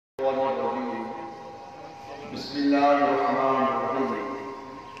Bismillahirrahmanirrahim.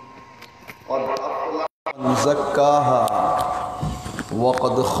 Qad aflaha man zakkaha wa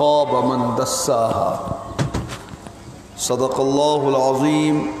qad khaba man dassaha. Sadaqallahul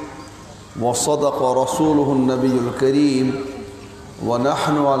azim wa sadaqa rasuluhu an-nabiyyul kareem wa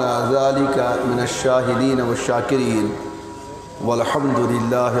nahnu ala dhalika min ash-shahidin wa ash-shakirin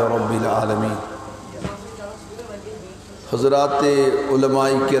walhamdulillahi rabbil alamin. حضرات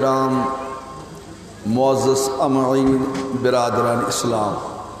علماء کرام، معزز امعین برادران اسلام،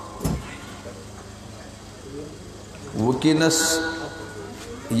 وکینس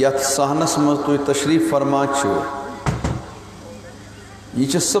یت صحنس مز تھی تشریف فرما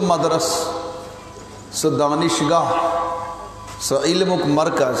یہ سہ مدرس، سہ دانشگاہ، سہ علمک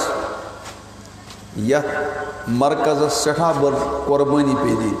مرکز یت مرکز سٹھا بڑ قربانی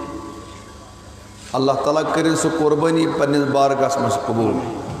پی دی. اللہ تعالیٰ کرن سہ قربانی پنس بارگاہس مز قبول.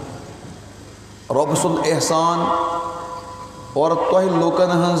 رب سن احسان اور تہ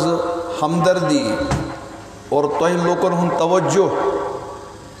لوکن ہنز ہمدردی اور تہ لوکن ہن توجہ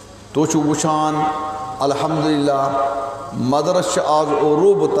تو چھ وچھان الحمدللہ مدرس آز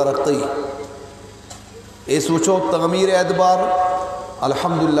عروب ترقی. اس وچھو تعمیر اعتبار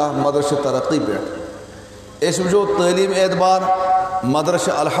الحمدللہ مدرس ترقی پہ. اس وچھو تعلیم اعتبار مدرس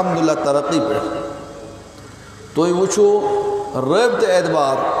الحمدللہ ترقی پہ. تو وچھو رابطہ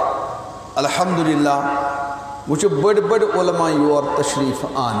اعتبار الحمدللہ وچھو بڑ بڑ علماء یور تشریف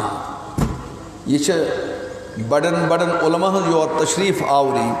آنی. یہ بڑن بڑن علماء یور تشریف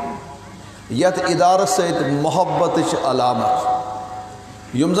آوری یت ادارہ سیت محبت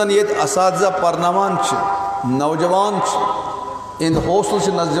علامت. یم زن یت اساتذہ پرنوان نوجوان ان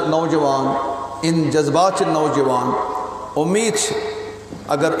حوصلہ نوجوان، ان جذبات نوجوان. امید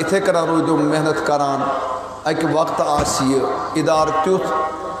اگر اتھے کران رویدو محنت کران اکہ وقت آسی ادار تیوت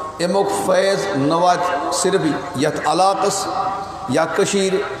امک فیض نوات صرف یت علاقس یا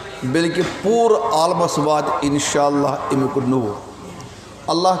کشیر بلکہ پور عالمس وات انشاءاللہ امک نور.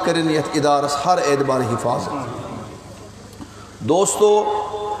 اللہ کرن یت ادارس ہر اعتبار حفاظت. دوستو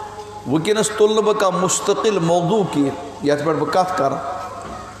وکنس تلن بہ مستقل موضوع کی یت پہ بہ کت کر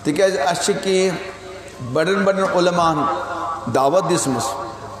تکیاز اس کی بڑن بڑن علماء دعوت دسمس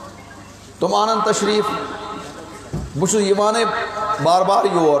تم آنن تشریف. بچ یوانے بار بار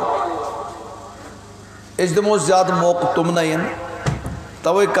یور اس دمو زیادہ موقع تم نین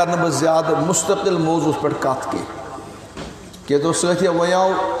توے کرنے بہ زیادہ مستقل موضوع پہ کت کی کہ تو ساتھی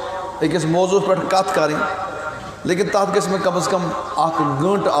ویاو اکس موضوع پہ کت کریں لیکن تات گھس میں کم از کم اخ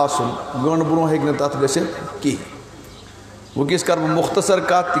گھنٹ آسن. گھنٹ برو ہیک نہ تات گھس کی وکس کر مختصر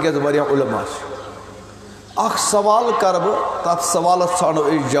کت تکیاز واریاہ علماء اخ سوال کر بہ تات سوالس ژھانڈو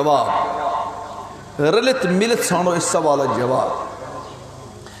اس جواب رلت ملت ژھانڈو اس سوال جواب.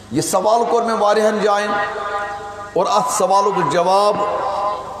 یہ سوال کور میں واریاہن جائیں اور ات سوالک جواب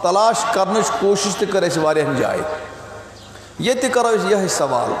تلاش کرنچ کوشش تہ کر اس واریاہن جائیں. یہ تہ کرو اس یہ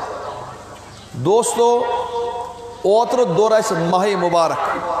سوال. دوستو اوتر دور اس ماہ مبارک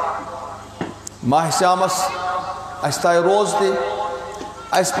ماہ شامس اس تائے روز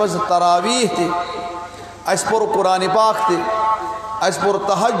تہ اس پز تراویح تہ اس پر قرآن پاک تہ اس پر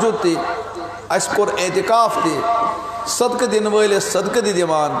تہجد تہ اس پر اعتکاف تہ صدقہ دن والے صدقہ دی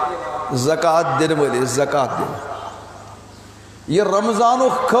دیوان زکاة دن والے زکاة دی. یہ رمضانو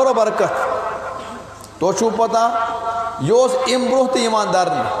خور برکت تو چھو پتا یوز امبروہ تی ایمان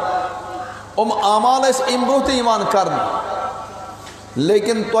درن اعمال اس امبروہ تی ایمان کرن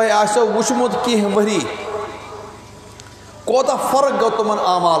لیکن تو ایسا وشمد کی وری کوتا فرق گو تمن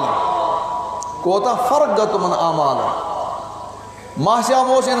اعمال کوتا فرق گو تمن اعمال. ماہ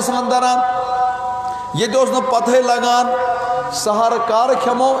موس انسان دران یہ دوس نہ پتہ لگان سہر کار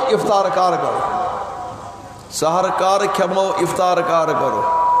کھمو افطار کار کرو، سہر کار کھمو افطار کار کرو.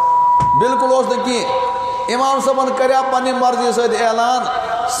 بالکل اس نے کی امام صاحبن کریا پنی مرضی سے اعلان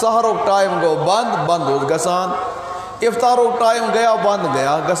سہرک ٹائم گو بند بند ہو گسان، افطارک ٹائم گیا بند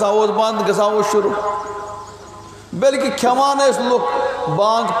گیا گسان اس بند گسان اس شروع. بلکہ کھمان اس لوگ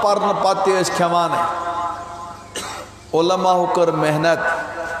بانگ پرن پاتے اس کھمان. علماء ہو کر محنت،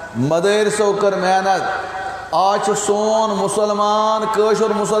 مدرسہ ہو کر محنت. آج سون مسلمان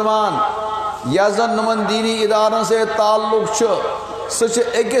کشر مسلمان یزن نمن دینی ادارن سے تعلق سچ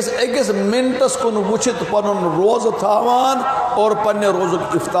اکس منٹس کن وچت پنن روز تھاوان اور پنے روز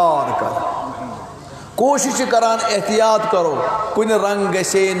افطار کر. کوشش کران احتیاط کرو کن رنگ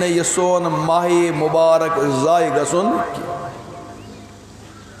گسے نہ یہ سون ماہ مبارک ضائع گسن.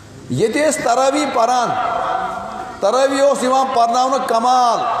 یہ تیس تراویح پران تراویح اس امام پرناؤن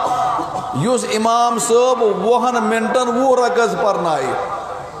کمال یوس امام صاحب 20 منٹن 20 رکعت پرنائی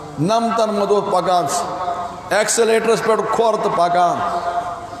نمتن مدد پکان ایکسلیٹرس پہ کھور تو پکان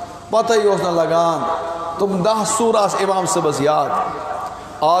پتہ ہی اس لگان تم 10 سورہ امام صبس یاد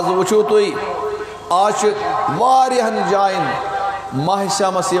آز وچھو تھی آج واریہن جائن ماہ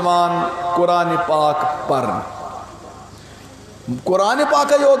شمس یوان قرآن پاک پرن قرآن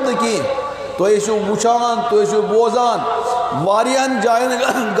پاک یوت نکی تو ایسو وچھان تو ایسو بوزان واریہن جائن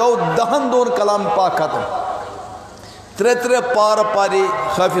گو 10 دور کلام پاک ختم 3 پار پاری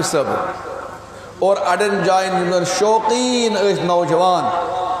خفی صبر اور اڑن جائن یمن شوقین اس نوجوان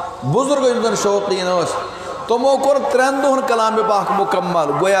بزرگ یمن شوقین اس تمو کور 3 دور کلام پاک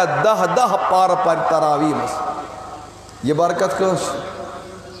مکمل گویا 10 پار پاری تراویح مس یہ برکت کس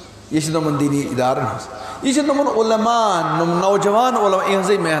یہ نمن دینی ادارن یہ نمن علماء نوجوان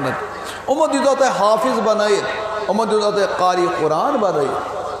علماء یہ محنت امت دیتا ہے حافظ بنائیت امت دیتا ہے قاری قرآن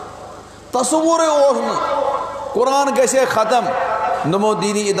بنائیت تصور اوزن قرآن گیسے ختم نمو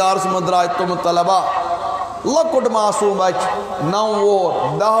دینی ادارس مدرائی تم طلبہ لکٹ معصوم بچ 9 وور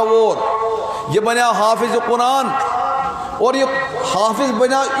 10 وور یہ بنیا حافظ قرآن اور یہ حافظ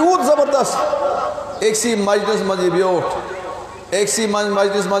بنیا یوت زبردست ایک سی مجلس مجھے بیوٹ ایک سی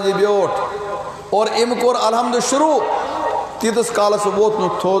مجلس مجھے بیوٹ اور امکور الحمد شروع تیتس کالس ووت نو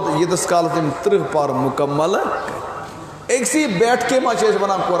تھود یتس کالس ام 30 پار مکمل ایک سی بیٹھ کے مچے اس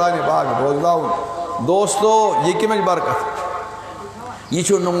بنا قرآن پاک بوزداؤن دوستو یہ کمج برکت یہ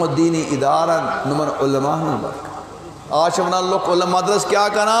چھو نمو دینی ادارن نمن علماء نمو برکت آج ہمنا لوگ علم مدرس کیا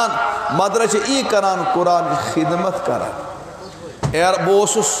کران مدرس ای کران قرآن خدمت کران ایر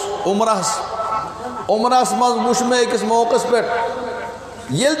بوسس عمرس مز وش میں ایکس موقع پہ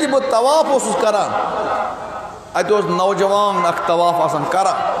یل دی بہت طواف اوسس کران اتو نوجوان اک طواف آسان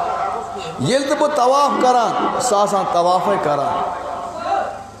کران یل دی بہت طواف کران ساسان طواف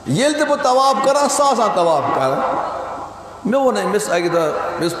کران یل دی بہت طواف کران ساسان طواف کران میں وہ نہیں مس آگے دا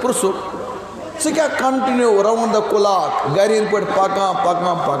مس پرسو سے کیا continue round the clock green پر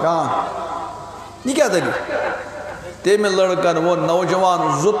پکان یہ کیا تھی تے میں لڑکن وہ نوجوان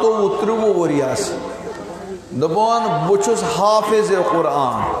زتو و ترو وریاس دبان بچوس حافظ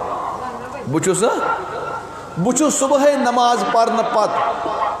قرآن بچوس صبح نماز پڑھنا پت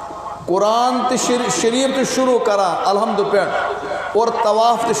قرآن تے شریف تے شروع کران الحمد پیٹ اور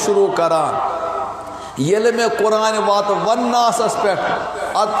طواف تے شروع کران یل میں قرآن وات وناس اس پیٹ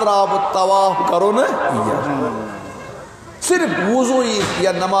اطراب طواف کرو نا صرف وضو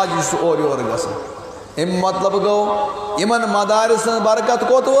یا نماز اور گسا ام مطلب گو امن مدارس برکت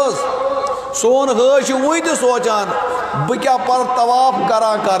کوت وز سون غش وی تہ سوچان بہ کیا پر طواف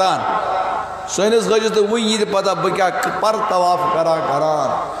کران سنس غجس تو وی یہ پتہ بہ کیا پر طواف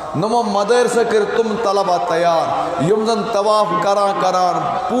کران نمو مدرسہ کر تم طلبہ تیار یم زن طواف کران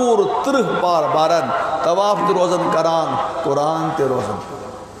پور 30 پار بارن طواف تے روزن کران قرآن تے روزن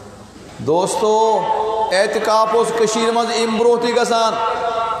دوستو اعتکاف اس کشیر مز امبرو تی گسان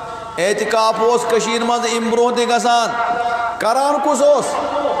اعتکاف اس کشیر مز امبرو تی گسان کران کس اس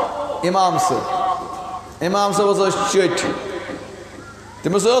امام سے وہ چٹ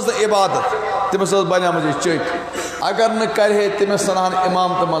تمس عبادت تمس بنیا مجھے چٹ اگر نہ کرے تمس سنان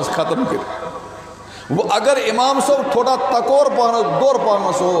امام تو مز ختم کر وہ اگر امام صاحب تھوڑا تکور پہنس دور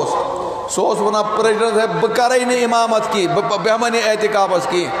پہنس سوس ونا پریزیڈنٹ ہے بکرائی نے امامت کی بہمانی اعتکافس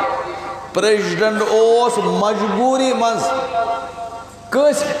کی پریزیڈنٹ اوس مجبوری مز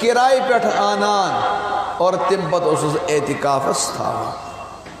کس کرائے پیٹھ آنان اور تم پت اس اعتکافس تھا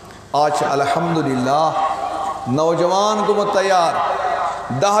آج الحمدللہ نوجوان کو تیار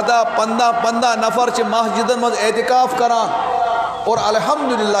 10-15 نفر چھ مسجدن مز اعتکاف کران اور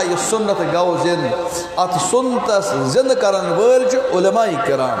الحمدللہ یہ سنت گو زند ات سنتس زند کرن ول چھ علماء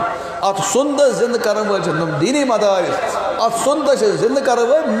کرام ات سنت زند کرن ول چھ نم دینی مدارس ات سنت زند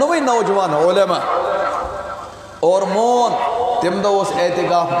کرن ول نوی نوجوان علماء اور مون تم دو اس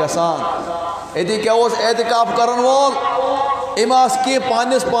اعتکاف گسان ایتی کیا اس اعتکاف کرن وول اماس کی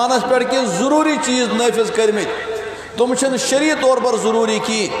پانس پر کی ضروری چیز نافذ کرمت تم چھن شریع طور پر ضروری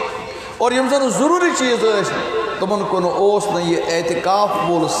کی اور یم زن ضروری چیز تمن کن اوس نہ یہ اعتکاف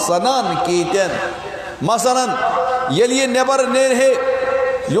بول سنان کیتن مثلا یل یہ نبر نیر ہے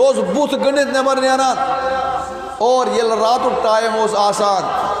یوز بوت گنت نبر نیران اور یل رات ٹائم اوس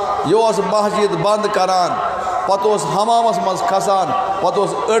آسان یوز مسجد بند کران پتہ اوس حمامس مز کھسان پتہ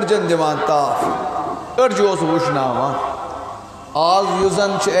اوس اڑجن دیوان تاف اڑج اوس وشناوان آز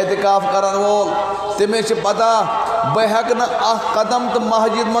یوزن چھ اعتکاف کرن وول تمہیں چھ پتہ بہ ہیک نہ اخ قدم تو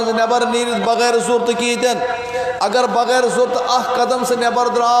مسجد مز نبر نیرت بغیر صورت کیتن اگر بغیر صورت اخ قدم سے نبر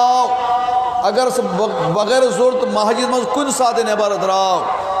دراو اگر بغیر صورت مسجد مز کن ساتھ نبر دراو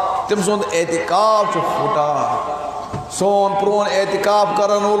تم سوند اعتکاف چھ پھٹا سون پرون اعتکاف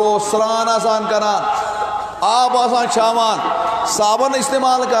کرن وولو سران آسان کران آب آسان چھاوان صابن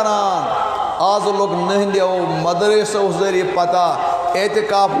استعمال کران آز لوگ نہندیو مدرسو ذریعہ پتہ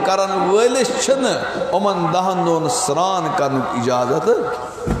اعتکاف کرن وٲلِس چھنہٕ یِمن 10 دۄہن سران کرنُک اجازت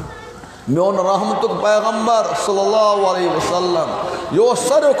میون رحمتُک پیغمبر صلی اللہ علیہ وسلم یہ اوس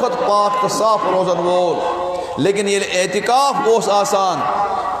ساروی کھۄتہٕ پاک تہٕ صاف روزن وول لیکن ییٚلہِ اعتکاف اوس آسان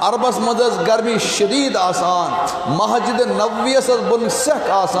عربس منٛز ٲس گرمی شدید آسان مسجد نبویس ٲس بۄنہٕ سٮ۪کھ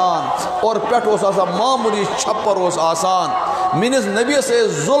آسان اور پٮ۪ٹھٕ اوس آسان معموٗلی چھپر اوس آسان میٲنِس نبیَس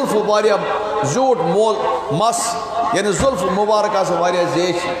ٲسۍ زُلف واریاہ زیوٗٹھ مول مس یعنی زُلف مُبارک آسہٕ واریاہ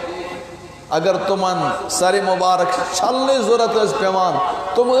زیچھِ اگر تمن سر مبارک چھلنٕچ ضرورت ٲس پیوان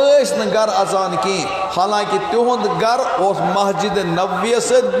تم ٲسۍ نہٕ گھر اژان کینٛہہ حالانکہ تِہُنٛد گھر اوس مسجد نبویس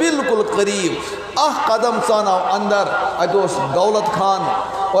سۭتۍ بالکل قریب اکھ قدم ژانو اندر اتہِ اوس دولت خان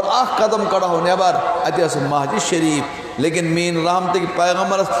اور اکھ قدم کڑہو نیبر اتہِ ٲس مسجد شریف لیکن میٲنۍ رحمتٕکۍ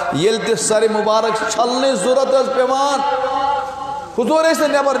پیغمبرس ییٚلہِ تہِ سر مبارک چھلنٕچ ضرورت ٲس پیوان حضور ٲسۍ نہٕ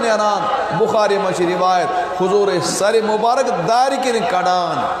نیبر نیران بخاری منٛز چھِ روایت حضور ٲسۍ سر مبارک دارِ کِنۍ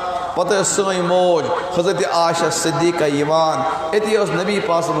کڑان پتہ ٲس سٲنۍ موج حضرت عائشہ صدیقہ یِوان أتی ٲس نبی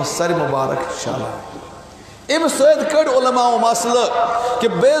پاک صٲبَس سر مبارک چھلان امہِ سۭتۍ کٔڑ علماء مسلہٕ کہ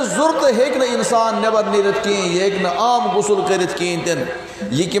بے ضرورت ہیٚکہِ نہٕ اِنسان نیبر نیٖرِتھ کِہیٖنۍ یہِ ہیٚکہِ نہٕ عام غسل کٔرِتھ کِہیٖنۍ تہِ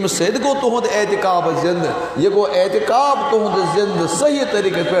نہٕ یہِ کَمہِ سۭتۍ گوٚو تُہُنٛد اعتکاف زِندٕ یہِ گوٚو اعتکاف تُہُنٛد زِندٕ صحیح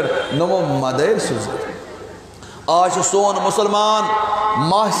طریٖقہٕ پٮ۪ٹھ نوٚمو مدٲرۍ سوٗزِتھ آج چھُ سون مُسلمان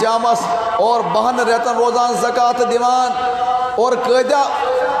ماہ سیامس اور 12 رٮ۪تن روزان زکات دِوان اور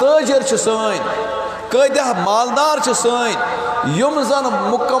کۭتیاہ تٲجر چھِ سٲنۍ کۭتیاہ مالدار چھِ سٲنۍ یِم زن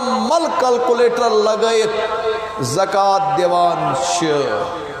مکمل کلکولیٹر لگٲیِتھ زکات دِوان چھِ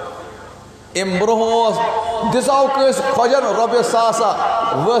امہِ برونٛہہ اوس دِژاو کٲنٛسہِ کھۄجن رۄپیہِ ساسا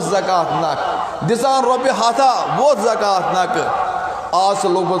ؤژھ زکات نکھٕ دِژان رۄپیہِ ہتھا ووت زکات نکھٕ آز چھِ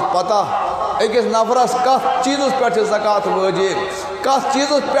لوگمُت پتہ أکِس نفرس کتھ چیٖزس پٮ۪ٹھ چھِ زکات وٲجِب کتھ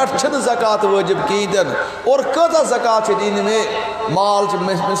چیٖزس پٮ۪ٹھ چھِنہٕ زکات وٲجِب کِہیٖنۍ تہِ نہٕ اور کۭژاہ زکات چھِ دِنۍ مےٚ مال چھُ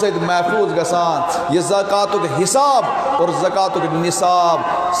مےٚ سۭتۍ محفوٗظ گژھان یہِ زکاتُک حساب اور زکاتُک نصاب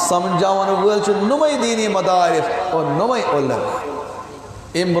سمجھاون وٲلۍ چھِ نۄمے دیٖنی مدارس اور نۄمے علما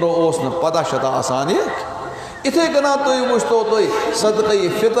امہِ برونٛہہ اوس نہٕ پتہ شتہ آسان یہِ اِتھے کٔنۍ تُہۍ وٕچھتو تُہۍ صدقہ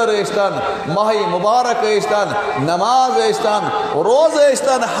فطر ٲسۍتن ماہ مبارک ٲسۍتن نماز ٲسۍتن روزٕ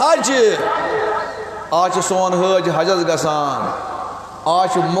ٲسۍتن حج آز چھُ سون حٲج حجس گژھان آج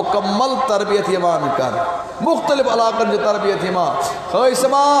چھُ مکمل تربیت یِوان کرنہٕ مختلف علاقن چھِ تربیت یِوان حٲج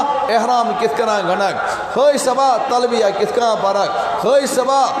صٲبا احرام کِتھ کٔنۍ گنڈکھ حٲج صٲبا تلبیہ کِتھ کٔنۍ پرکھ حٲج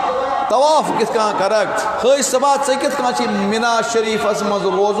صٲبا طواف کِتھ کٔنۍ کرکھ حٲج صٲبا ژےٚ کِتھ کٔنۍ چھِ مینا شریفس منٛز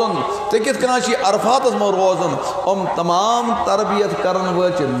روزُن ژےٚ کِتھ کٔنۍ چھِ عرفاتس منٛز روزُن یِم تمام تربیت کرن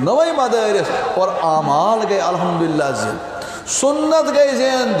وٲلۍ چھِ نوے مدارس اور اعمال گٔے الحمدللہ زِندٕ سنت گٔے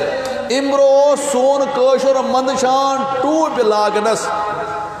زِندٕ امہِ برونٛہہ اوس سون کٲشُر منٛدچھان ٹوٗپہِ لاگنس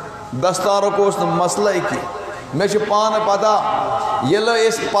دستارُک اوس نہٕ مسلے کینٛہہ مےٚ چھِ پانہٕ پتہ ییٚلہِ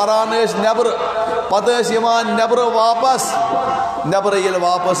أسۍ پران ٲسۍ نیبرٕ پتہٕ ٲسۍ یِوان نیبرٕ واپس نیبرٕ ییٚلہِ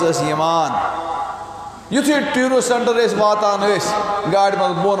واپس ٲسۍ یِوان یُتھُے ٹیوٗرِسٹ سینٹر ٲسۍ واتان ٲسۍ گاڑِ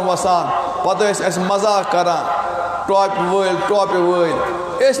منٛز بۄن وسان پتہٕ ٲسۍ اَسہِ مزاق کران ٹوپہِ وٲلۍ ٹوپہِ وٲلۍ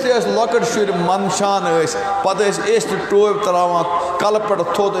أسۍ تہِ ٲسۍ لۄکٕٹۍ شُرۍ منٛدچھان ٲسۍ پتہٕ ٲسۍ أسۍ تہِ ٹوپۍ تراوان کلہٕ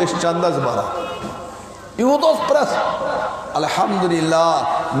پٮ۪ٹھ تھوٚد ٲسۍ چندس بران یوٗت اوس پرٛٮ۪س الحمدللہ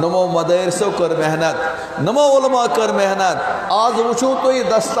نوٚمو مدارسو کٔر محنت نوٚمو علما کٔر محنت آز وٕچھو تُہۍ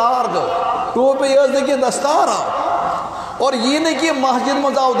دستار گوٚو ٹوپی ٲس نہٕ کینٛہہ دستار آو اور یی نہٕ کینٛہہ مسجد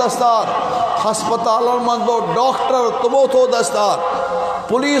منٛز آو دستار ہسپتالن منٛز گوٚو ڈاکٹر تِمو تھوٚو دستار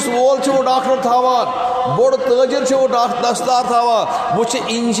پُلیٖس وول چھُ وۄنۍ ڈاکٹر تھاوان بوٚڑ تٲجر چھُ وۄنۍ دستار تھاوان وۄنۍ چھِ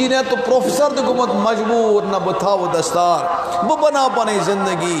انجیٖنر تہٕ پروفیسر تہِ گوٚمُت مجبوٗر نہ بہٕ تھاوٕ دستار بہٕ بناو پنٕنۍ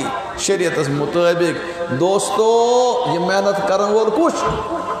زندگی شریعتس مطٲبق دوستو یہِ محنت کرن وول کُس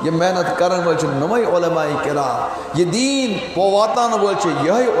چھُ یہِ محنت کرن وٲلۍ چھِ نۄمے علماء کرام یہِ دیٖن واتناون وٲلۍ چھِ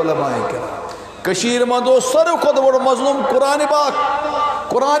یِہے علماء کرام کٔشیٖرِ منٛز اوس ساروی کھۄتہٕ بوٚڑ مظلوٗم قرآنِ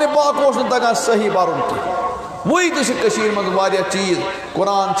پاک اوس نہٕ تگان صحیح پرُن کینٛہہ وٕنۍ تہِ چھِ کٔشیٖرِ منٛز واریاہ چیٖز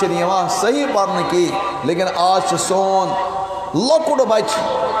قرآن چھِنہٕ یِوان صحیح پرنہٕ کینٛہہ لیکن آز چھُ سون لۄکُٹ بچہِ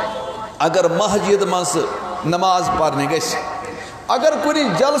اگر مسجد منٛز سُہ نماز پرنہِ گژھِ اگر کُنہِ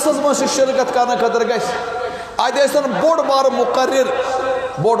جلسس منٛز سُہ شرکت کرنہٕ خٲطرٕ گژھِ اتہِ ٲسۍتن بوٚڑ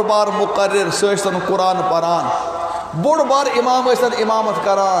بارٕ مُقرر سُہ ٲسۍتن قرآن پران بوٚڑ بارٕ اِمام ٲسۍتن اِمامت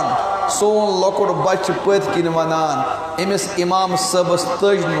کران سون لۄکُٹ بچہِ چھُ پٔتۍ کِنۍ ونان أمِس اِمام صٲبس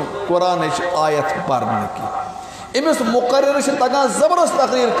تٔج نہٕ قرآنٕچ آیت پرنہٕ کینٛہہ أمِس مُقررس چھِ تگان زبردست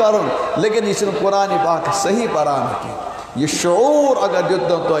تقریر کرُن لیکن یہِ چھُنہٕ قرآنِ پاک صحیح پران کینٛہہ یہ شعور اگر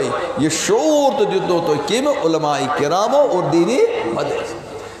دیتنو تۄہہِ یہ شعور تہِ دیتنو تۄہہِ کمہِ علماء کرامو اور دیٖنی مدرس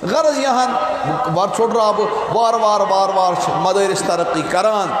غرض یہاں چھوڑ رہا بار بار بار بار مدارس ترقی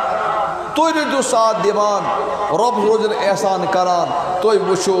کران تُہۍ روٗزِو ساتھ دِوان رۄب روزن احسان کران تُہۍ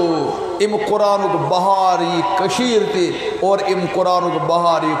وٕچھو اَمہِ قرآنُک بہار یی کٔشیٖر تہِ اور اَمہِ قرآنُک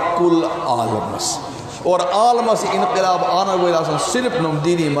بہار یی کُل عالمس اور عالمس انقلاب آنے وٲلۍ آسان صرف نم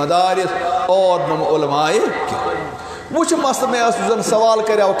دینی مدارس اور نم علماء وٕچھ مسئلہ مےٚ ٲس زن سوال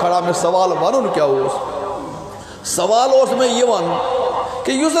کریو کھڑا مےٚ سوال ونُن کیٛاہ اوس سوال اوس مےٚ یہِ وَنُن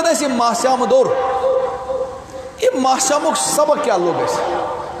کہ یُس زن اَسہِ یہِ ماہشام دوٚر یہِ ماہشامُک سبق کیٛاہ لوٚگ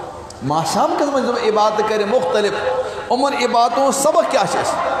اَسہِ ماہشام کِس منٛز یِم عبادت کرِ مختلف یِمن عبادتن ہُنٛد سبق کیٛاہ چھِ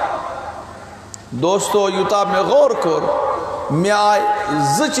اَسہِ دوستو یوٗتاہ مےٚ غور کوٚر مےٚ آیہِ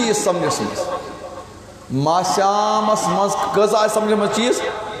زٕ چیٖز سمجھس منٛز ماہشامس منٛز کٔژ آیہِ سمجھس منٛز چیٖز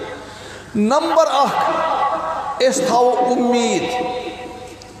نمبر اکھ أسۍ تھاوو اُمید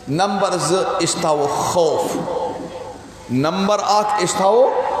نمبر زٕ أسۍ تھاوو خوف نمبر اکھ أسۍ تھاوو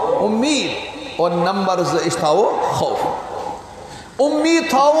اُمید اور نمبر زٕ أسۍ تھاوو خوف اُمید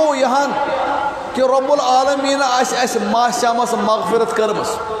تھاوو یہاں کہ رب العالمین آسہِ اَسہِ ماہشامس مغفرت کٔرمٕژ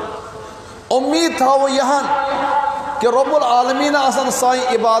اُمید تھاوو یہاں کہ رب العالمین آسن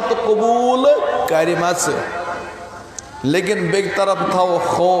سانہِ عبادت قبوٗل کَرِمَژٕ لیکن بیٚکہِ طرف تھاوو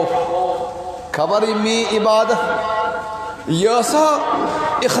خوف خبر یہِ میٛٲنۍ عبادت یہِ ٲسا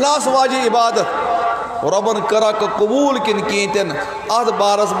اخلاص واجہِ عبادت رۄبن کٔرا قبوٗل کِنہٕ کِہیٖنۍ تہِ نہٕ اَتھ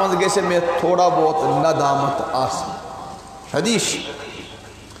بارس منٛز گژھِ مےٚ تھوڑا بہت ندامت آسٕنۍ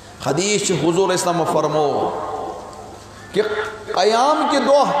حدیث چھِ حضوٗر اسلام فرمو کہ قیام کہِ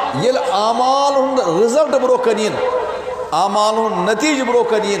دۄہ ییٚلہِ اعمال ہُنٛد رِزلٹ برونٛہہ کَنہِ یِن اعمال ہُنٛد نتیٖجہٕ برونٛہہ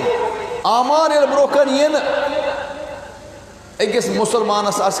کَنہِ یِن اعمال ییٚلہِ برونٛہہ کَنہِ یِنہٕ أکِس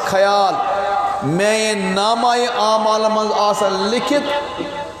مُسلمانس آسہِ خیال میٛانہِ نامایہِ اعمال منٛز آسن لیکھِتھ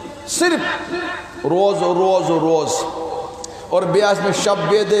صرف روز اور بیٚیہِ آسہِ مےٚ شب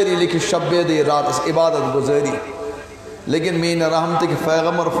بیدٲری لیکھِتھ شب بیدٲری راتس عبادت گُزٲری لیکن میٛٲنۍ رحمتٕکۍ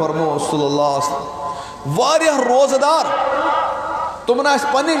پیغمبر فرمو صلی اللہ علیہ وسلم واریاہ روزٕ دار تمن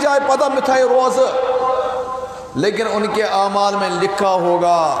آسہِ پننہِ جایہِ پتہ مےٚ تھایہِ روزٕ لیکن ان کے اعمال میں لکھا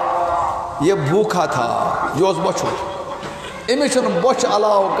ہوگا یہ بھوکھا تھا یہ اوس بوٚچھُن أمِس چھُنہٕ بوٚچھِ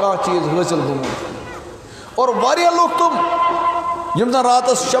علاوٕ کانٛہہ چیٖز حٲصِل گوٚمُت اور واریاہ لُکھ تِم یِم زن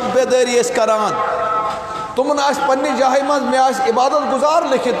راتس شب بیدٲری ٲسۍ کران تمن آسہِ پننہِ جایہِ منٛز مےٚ آسہِ عبادت گُزار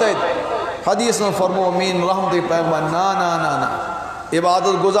لیکھِتھ تتہِ حدیث میں فرمو میٛٲنۍ رحمتٕکۍ پیغمبر نا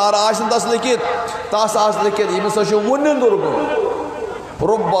عبادت گُزار آسہِ نہٕ تس لیکھِتھ تس آسہِ لیکھِتھ ییٚمِس ہسا چھُ وُنِنٛدُر گوٚمُت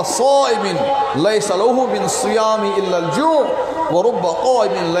رُبَّ صائمٍ ليس له من صيام الا الجوع ورب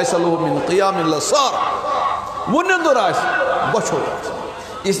قائم ليس له من قيام الا السهر وُنِنٛدُر آسہِ بوٚچھُن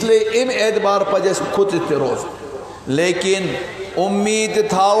آسہِ اس لیے امہِ اعتبار پزِ اَسہِ کھوٗژِتھ تہِ روزُن لیکن اُمید تہِ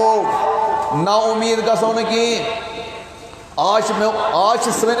تھاوو نا اُمید گژھو نہٕ کِہیٖنۍ آز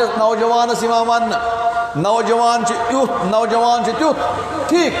چھِ سٲنِس نوجوانس یِوان وننہٕ نوجوان چھُ تیُتھ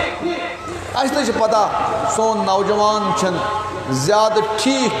ٹھیٖک اَسہِ تہِ چھِ پتہ سون نوجوان چھُنہٕ زیادٕ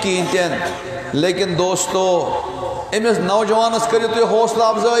ٹھیٖک کِہیٖنۍ تہِ نہٕ لیکن دوستو أمِس نوجوانس کٔرِو تُہۍ حوصلہٕ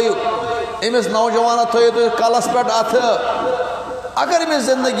افضٲیی أمِس نوجوانس تھٲیِو تُہۍ کلس پٮ۪ٹھ اَتھٕ اگر أمِس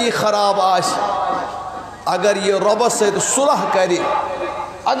زندگی خراب آسہِ اگر یہِ رۄبس سۭتۍ صلح کرِ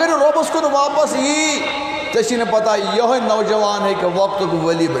اگر یہِ رۄبس کُن واپس یی ژےٚ چھِی نہٕ پتہ یِہوٚے نوجوان ہیٚکہِ وقتُک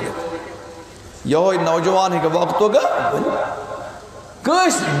ؤلی بٔنِتھ یِہوٚے نوجوان ہیٚکہِ وقتُک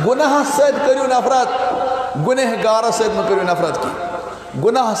کٲنٛسہِ گُناہس سۭتۍ کٔرِو نفرت گُنہگارس سۭتۍ مہٕ کٔرِو نفرت کینٛہہ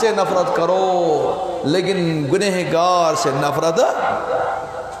گناہ سے نفرت کرو لیکن گنہگار سے نفرت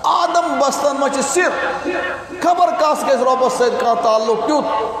آدم بستن مچ صرف خبر کس گژھِ رۄبس سۭتۍ کانٛہہ تعلق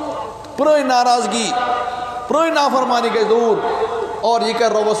تیُتھ پرٛٲنۍ ناراضگی پرٛٲنۍ نافرمانی گژھِ دوٗر اور یہِ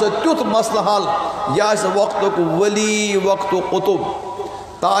کرِ رۄبس سۭتۍ تیُتھ مسلہٕ حل یہِ آسہِ وقتُک ؤلی وقتُک قطب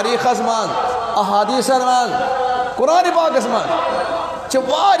تاریٖخس منٛز احادیٖثن منٛز قرآنِ پاکس منٛز چھِ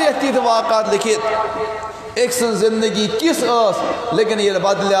واریاہ تِتھۍ واقعات لیکھِتھ أکۍ سٕنٛز زندگی کِژھ ٲس لیکن ییٚلہِ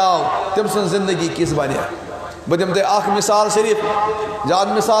بدلیو تٔمۍ سٕنٛز زندگی کِژھ بنے بہٕ دِمہٕ تۄہہِ اکھ مثال شریٖف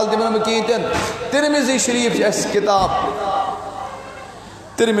زیادٕ مثال دِمہٕ نہٕ بہٕ کِہیٖنۍ تہِ نہٕ تِرمِزی شریٖف چھِ اَسہِ کِتاب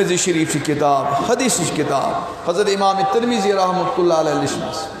تِرمِزی شریٖف چھِ کِتاب حدیثٕچ کِتاب حضرت امام تِرمِزی رحمتہ اللہ علیہ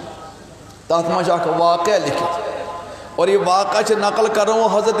لیچھمٕژ تتھ منٛز چھُ اکھ واقعہ لیکھِتھ اور یہ واقعہ چھِ نقل کرنو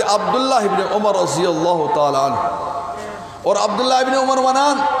حضرت عبداللہ ابن عمر رضی اللہ تعالیٰ عنہ اور عبداللہ ابن عمر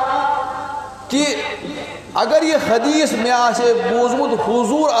ونان کہ اگر یہ حدیث میں آسے بوزمت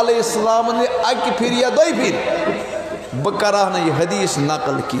حضور علیہ السلام نے اکہ پھر یا دوئی پھر بہ کرا نہ یہ حدیث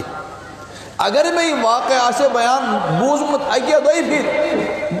نقل کی اگر میں یہ واقعہ آسے بیان بوزمت اکہ یا دوئی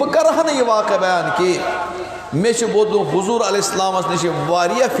پھر بہ کرا نہ یہ واقعہ بیان کی میں چھِ بوزمت حضور علیہ السلام نے چھِ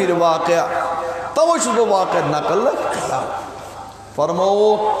واریاہ پھر واقعہ توے چھُس بہٕ واقعہ نقل کران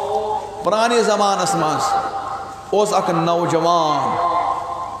فرمو پرانی زمانس مز اوس اک نوجوان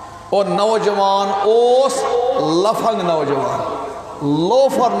اور نوجوان اوس لفنگ نوجوان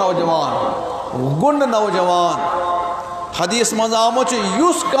لوفر نوجوان گنڈ نوجوان حدیث مز آمت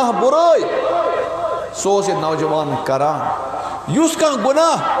یس کان برائی سوس یہ نوجوان کران یس کان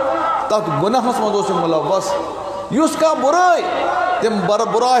گناہ تک گناہس مز ملوث یس کان برائی تم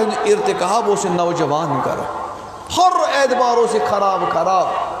برائی ارتکاب اس نوجوان کران ہر اعتبار سے خراب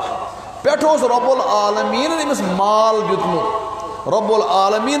پیٹھوس رب العالمین امس مال دیتمت رب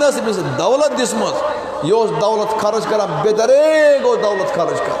العالمین امس دولت دسمت یہ دولت خرچ کران بے دریغ دولت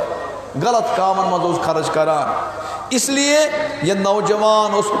خرچ کران غلط کامن مز خرچ کران اس لیے یہ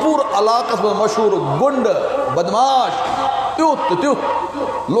نوجوان اس پور علاقہ میں مشہور گنڈ بدماش تیوت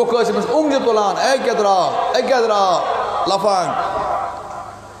تیوت لوگ امس انگلی تلان اے کیا درا لفنگ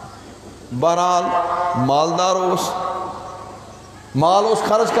بہرحال مالدار مال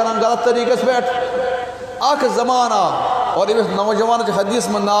خرچ کران غلط طریقے پہ اخ زمانہ اور امس نوجوان حدیث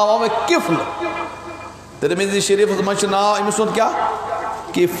میں ناو آو کفل ترمذی شریف من ناو امس کیا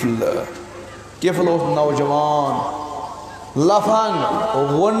کفل کفل اس نوجوان لفنگ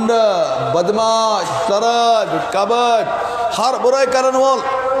غنڈ بدماش سرد کبٹ ہر برائی کرن وول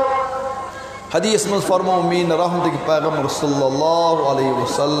حدیث من فرمو مین رحمت کی پیغمبر صلی اللہ علیہ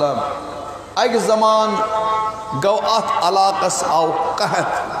وسلم اک زمان گو ات علاقس آو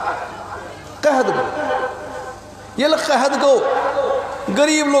قحط گو یل قحط گو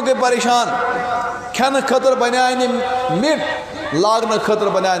غریب لوگ گئے پریشان کھن خطر بنائے مٹ لاگن خطر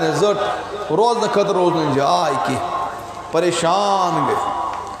بنائے زٹ روزن خطر روزن جائے کی پریشان گئے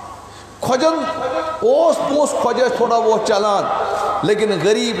کھوجن اوس پوس کھوجے تھوڑا وہ چلان لیکن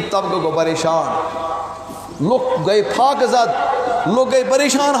غریب طبقہ کو پریشان لوگ گئے پھاک زد لوگ گئے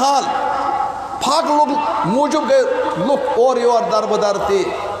پریشان حال پھاک لوگ موجود گئے لوگ اور یور در بدر تے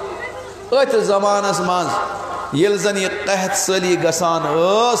ات زمانس مز یل زن یہ قحط سلی گسان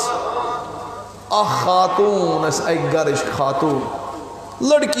اس خاتون اس ایک گرش خاتون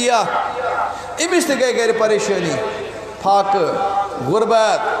لڑکی امس تے گئے گھر پریشانی پھاک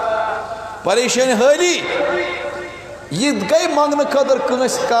غربت پریشانی حالی یہ گئی منگن خطر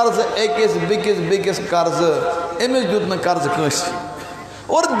کنس قرض ایکس بکس قرض امس دیت نا قرض کنس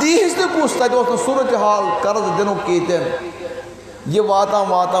اور دیہس تے کس تتہ صورتحال قرض دنوں کیتن یہ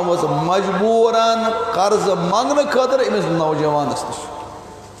واتان وز مجبوراً قرض منگن خطر امس نوجوانس نش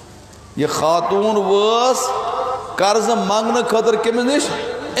یہ خاتون وس قرض منگن خطر کمس نش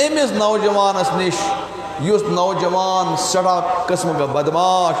امس نوجوانس نش یس نوجوان سڑا قسم کا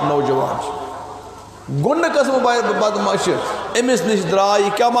بدماش نوجوان گنڈ قسم بدماش امس نش درائے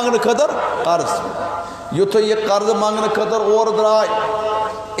کیا منگن خطر قرض یتھ یہ قرض منگن خطر اور درائے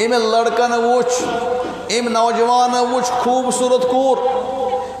ام لڑکن وچ ام نوجوان وچ خوبصورت کور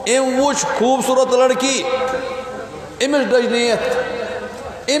ام وچ خوبصورت لڑکی امس ڈج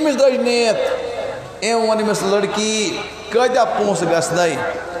نیت ام ون امس لڑکی کتیا پونس گھنائی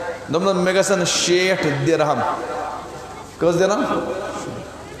دن مے گھن 60 درہم کس درہم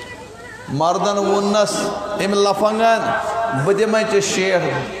مردن وونس ام لفنگن بہ دمے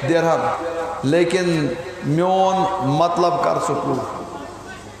 60 درہم لیکن میون مطلب کر سکو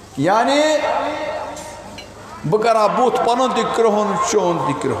یعنی بہ کرا بوت پنن تہ کرہن چون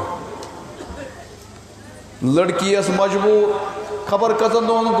تہ کرہن لڑکی اس مجبور خبر کتن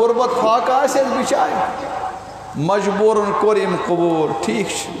دون غربت فاق آس بچائے مجبورن کور ام قبول ٹھیک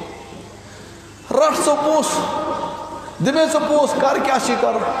رٹ سو پوس دمے سو پوس کر کیا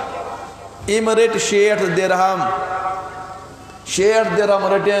کر ام رٹ 60 درہم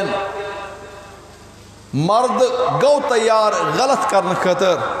رٹن مرد گو تیار غلط کرنے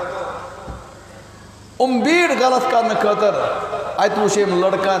خاطر بیڑ غلط کرنے خاطر ات وچ ام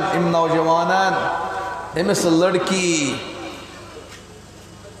لڑکن ام نوجوانن امس لڑکی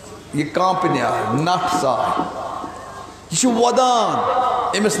یہ کامپنیا نفس یہ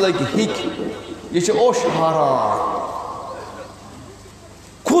ودان امس لگی ہک یہ اوش حرام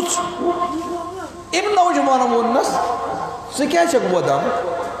کھچ ام نوجوان وونس ثہ کیا ودان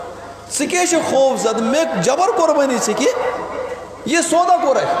ثہ کیا خوف زد میں جبر قربانی ثہ یہ سودا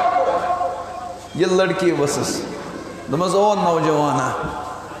کور یہ لڑکی ؤسس دمس او نوجوانا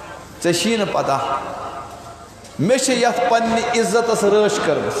ژے چھی نہ پتہ مے چھ یتھ پننہِ عزتس رٲچھ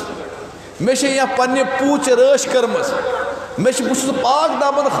کٔرمٕژ مے چھ یتھ پننہِ پوٗچھ رٲچھ کٔرمٕژ مے چھ بہٕ چھُس پاک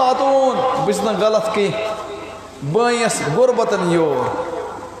دامن خاتوٗن بہٕ چھُس نہٕ غلط کینٛہہ بہٕ أنِس غُربتن یور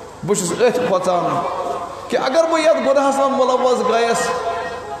بہٕ چھُس أتھۍ کھۄژان کہ اگر بہٕ یتھ گۄناہس منٛز مُلوث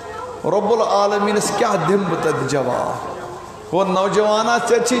گٔیس رب العالمینس کیا دِمہٕ بہٕ تتہِ جواب وہ نوجوانا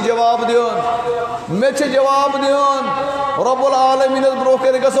ژےٚ چھی جواب دیُن مےٚ چھُ جواب دیُن رب العالمین برو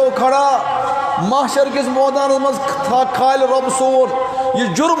کر گسو کھڑا محشر کس میدان مز کھال رب سون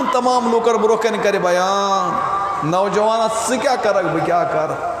یہ جرم تمام لوکر برو کن کرے بیان نوجوان سے کیا کرک بہ کیا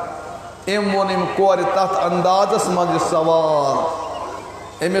کر ام وون ام کور تات اندازس مز سوال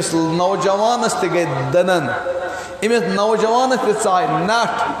امس نوجوانس تہ گئی دنن امس نوجوانس تہ ژائے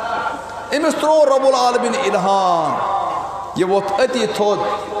نٹھ امس ترو رب العالمین الہام یہ ووت اتی تھوت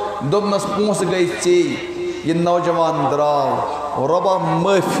دوپنس پونس گئی ژے یہ نوجوان دراو ربا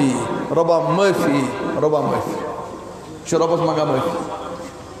معافی ربا معافی ربا معافی چھ ربس منگان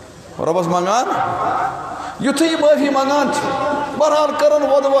معافی ربس منگان یتھے یہ معافی منگان بہرحال کرن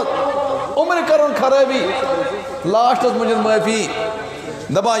ود ود عمر کرن خرابی لاسٹس مجھے معافی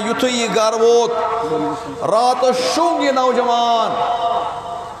دبا یتھے یہ گھر ووت رات شونگ یہ نوجوان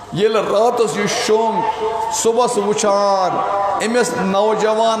یل راتس یہ شونگ صبح وچھان امس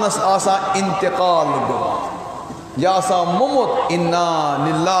نوجوانس آسا انتقال گو یا سا ممت انا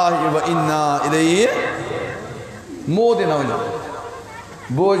للہ و انا الیہ موت نوجوان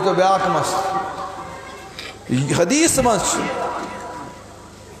بوجھ تو بیاک مست حدیث مست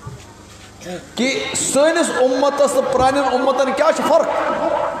کہ سینس امتس پرانین امتن کیا فرق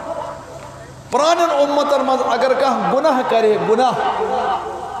پرانین امتن مز اگر کہ گناہ کرے گناہ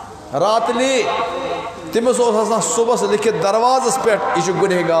رات لی تمس آسان صبح لکھت دروازس پہ یہ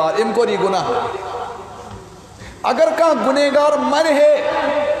گنہگار ام کور یہ گناہ اگر کان گنہگار مر ہے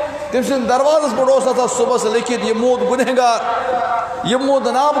تم سن دروازس پہ آسان صبح لکھت یہ موت گنہگار یہ موت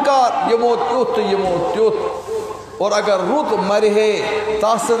نابکار یہ موت تیوت یہ موت تیوت اور اگر رت مر ہے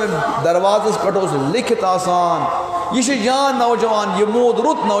تاثر دروازس پہ لکھت آسان یہ جان نوجوان یہ موت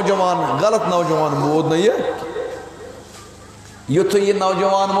رت نوجوان غلط نوجوان موت نہیں یتھ یہ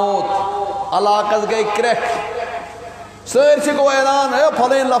نوجوان موت علاقس گئی کرک سرسی گو اعلان ہے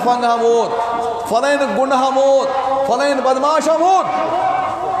فلین لفنگ موت فلین گناہ موت فلین بدماش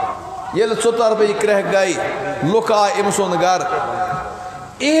موت یہ ژوٚتر بہ کرک گئی لُکھ آئے أمۍ سُنٛد گھر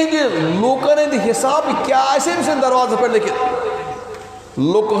اہند لوکن ہند حساب کیا آسے أمۍ سٕنٛدِ دروازٕ پٮ۪ٹھ لیکھِتھ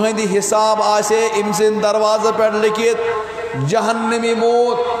لُکھ ہند حساب آسے أمۍ سٕنٛدِ دروازٕ پٮ۪ٹھ لیکھِتھ جہنمی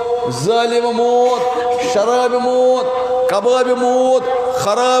موت ظالم موت شراب موت کباب موت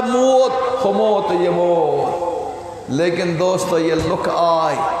خراب موت موت یہ موت لیکن دوستو یہ لُکھ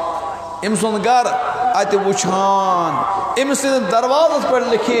آئے أمۍ سُنٛد گھر اتہ وچھان أمۍ سٕنٛدِ دروازس پٮ۪ٹھ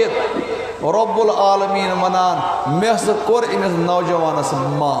لیکھِتھ رب العالمین ونان مے ہسا کور أمس نوجوانس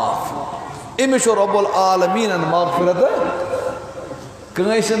معاف أمس رب العالمین مغفرت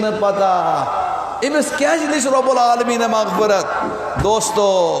کنس نا پتہ أمس کیازِ دِژ رب العالمین مغفرت دوستو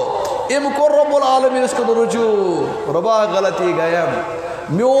ام کور رب العالمین اس کو رجوع ربا غلطی گیم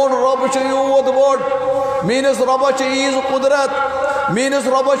میون رب چھ یوت بوڑ مینس رب چھ عیز قدرت مینس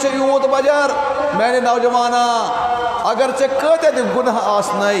رب چھ یوت بجر میں نے نوجوانا اگر ژے کۭتیاہ تہِ گناہ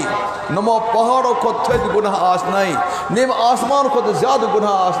آسنائی نمو پہاڑو کھۄتہٕ تھٔدۍ گناہ آسنائی نیم آسمان کھۄتہٕ زیادٕ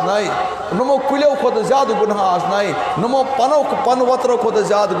گناہ آسنائی نمو کُلیو کھۄتہٕ زیادٕ گناہ آسنائی نمو پن وترو کھۄتہٕ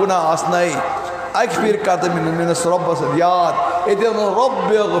زیادٕ گناہ آسنائی اکہِ پھِرِ کر تہٕ میٲنِس رۄبس یاد اتے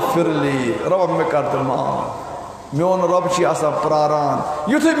رب اغفر لی رب مےٚ کر تہٕ معاف میون رب چھ آسان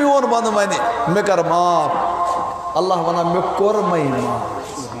پراران یُتھُے میون بنٛد ونہِ مےٚ کر معاف اللہ ونان مےٚ کوٚرمَے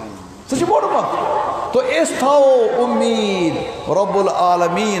معاف سُہ چھُ بوٚڑ معاف تو اس تھاو امید رب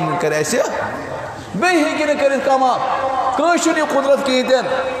العالمین کر ایسے بیٚیہِ ہیٚکہِ نہٕ کٔرِتھ کما کٲنٛسہِ چھُنہٕ یہِ قدرت کِہیٖنۍ تہِ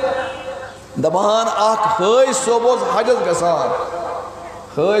نہٕ دپان اکھ حٲج صٲب اوس حجس گژھان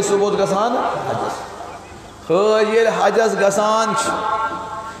حٲج صٲب اوس گژھان حجس حٲج ییٚلہِ حجس گژھان چھِ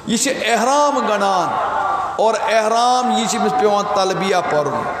یہ چھِ احرام گنڈان اور احرام یہ چھِ أمِس پیٚوان تلبیہ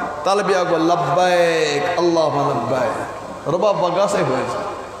پرُن تلبیہ گوٚو لبیک اللہُمہ لبیک رۄبا بہٕ گژھے حٲج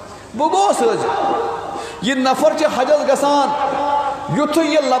بہٕ گوس حٲج یہ نفر چھ حجس گژھان یُتھُے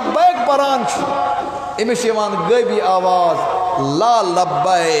یہ لبیک پران چھُ أمِس چھِ یِوان غٲبی آواز لا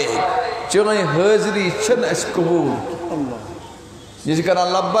لبیک چٲنۍ حٲضری چھنہٕ اَسہِ قبوٗل یہ چھِ کران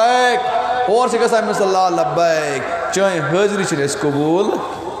لبیک اور چھِ گژھان أمِس لا لبیک چٲنۍ حٲضری چھنہٕ اَسہِ قبوٗل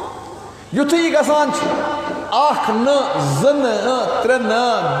یُتھُے یہِ گژھان چھُ اکھ نہٕ زٕ نہٕ ترٛےٚ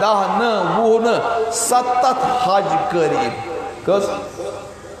نہٕ 10 نہٕ 20 نہٕ 70 حج کٔرۍ أمۍ کٔژ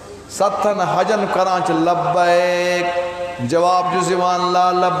 7 حجن کران چھ لبیک جواب چھُس یِوان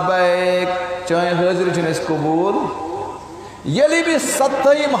لا لبیک چٲنۍ حٲضری چھنہٕ اَسہِ قبوٗل ییٚلہِ أمۍ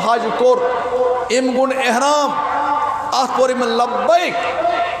 7م حج کوٚر أمۍ گوٚنڈ احرام اکھ کوٚر أمۍ لبیک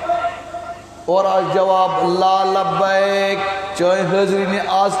اور آز جواب لا لبیک چٲنۍ حٲضری نہٕ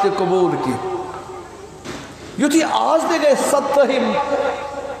آز تہِ قبوٗل کینٛہہ یُتھُے آز تہِ گٔے 7م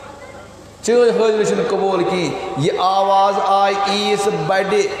چٲنۍ حٲضری چھنہٕ قبوٗل کینٛہہ یہِ آواز آیہِ عیٖس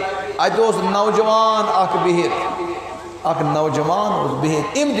بڑِ اتہِ اوس نوجوان اکھ بِہِتھ اک نوجوان اس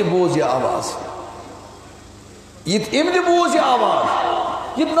بہت ام دی بوز یہ آواز ام دی بوز یہ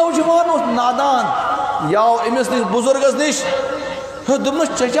آواز یہ نوجوان اس نادان یاو امس نش بزرگس نش دمس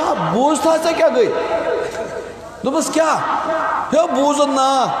چچا بوز تھا ژے کیا گئی دمس کیا بوز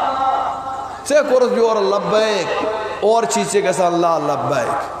نا ژے کورس یور لبیک اور چیز سے گژھان لا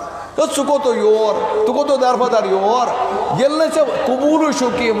لبیک ژٕ گوٚو تو یور تو گوٚو تو دربدر یور ییٚلہِ نہٕ ژےٚ قبوٗلٕے چھُو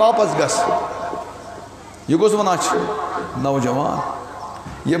کینٛہہ واپس گژھ یہ کُس ونان چھُ نوجوان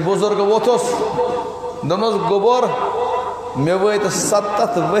یہ بزرگ ووتھُس دوٚپنَس گوٚبُر مےٚ وٲتۍ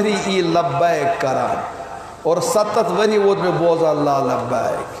 70 ؤری ای لبیک کران اور 70 ؤری ووت مےٚ بوزان لا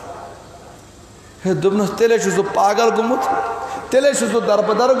لبیک دوٚپنَس تیٚلے چھُس بہٕ پاگل گوٚمُت تیٚلے چھُس بہٕ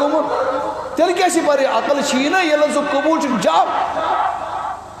دربدر گوٚمُت تیٚلہِ کیٛاہ چھِ پَرِ عقل چھِی نا ییٚلہِ نہٕ ژٕ قبوٗل چھُکھ جاب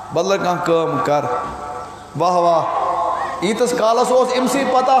بدل کانٛہہ کٲم کر واہ واہ ایٖتِس کالس اوس أمسٕے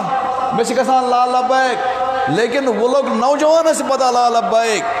پتہ مےٚ چھِ گژھان لا لبیک لیکن وہ لوگ نوجوانس سے پتہ لا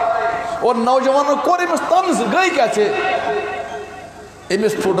لبیک اور نوجوانوں کوٚر أمِس طنز گٔے کیٛاہ ژےٚ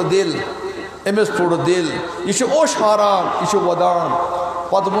أمِس پھُٹ دل یہ چھُ اوٚش ہاران یہ چھُ ودان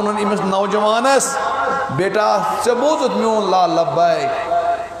پتہٕ ووٚنُن أمِس نوجوانس بیٹا ژےٚ بوٗزُتھ میون لا لبیک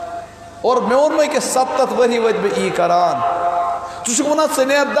اور مےٚ ووٚنمَے کہِ 70 ؤری وٲتۍ مےٚ ای کران ژٕ چھُکھ وَنان ژٕ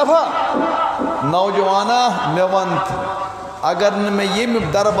نیر دفعہ نوجوانا مےٚ وَن اگر نہٕ مےٚ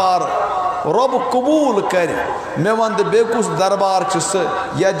ییٚمہِ دربار رۄب قبوٗل کرِ مےٚ وَن تہٕ بیٚیہِ کُس دربار چھُ سُہ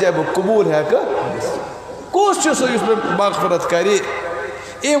یتھ جایہِ بہٕ قبوٗل ہٮ۪کہٕ کُس چھُ سُہ یُس مےٚ مغفرت کرِ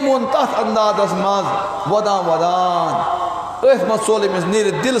أمۍ ووٚن تتھ اندازس منٛز ودان ودان أتھۍ منٛز ژوٚل أمِس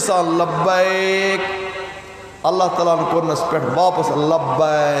نیٖرِتھ دِل سان لبیک اللہ تعالیٰ ہن کوٚرنس پٮ۪ٹھ واپس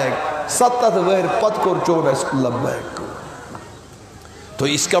لبیک 70 ؤہرۍ پتہٕ کوٚر چون اَسہِ لبیک تو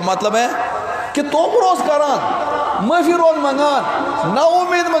اس کا مطلب ہے کہ توبہ روز کران معافی روز منگان نا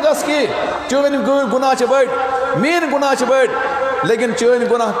امید میں گس کی چون گناہ چھ بڑ مین گناہ چھ بڑ لیکن چون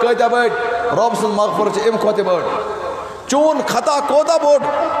گناہ کتیا بڑ رب سن مغفرت ام کھوتہ بڑ چون خطا کوتا بڑ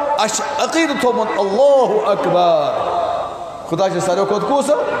اش عقید تھومت اللہ اکبر خدا چھ سارے کھوت کوس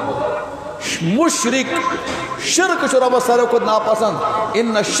مشرک شرک چھ رب سارے کھوت ناپسند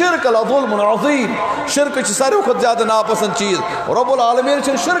ان الشرک لظلم عظیم شرک چھ سارے کھوت زیادہ ناپسند چیز رب العالمین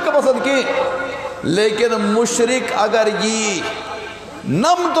چھ شرک پسند کی لیکن مشرک اگر یہ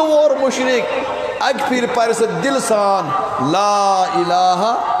نم تو اور مشرک اگ پھر پرس دل سان لا الہ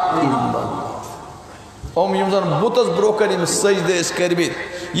الا اللہ یم زن بوتس بروکن ام سجدے اس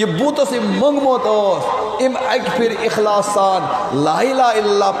کربت یہ بوتس ام منگمت ام اگ پھر اخلاص سان لا الہ الا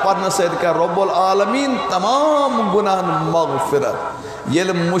اللہ پڑھنے سید کا رب العالمین تمام گناہ مغفرت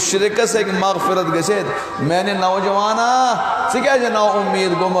یل مشرکس ایک مغفرت گژھت میں نے نوجوانا ژٕ نا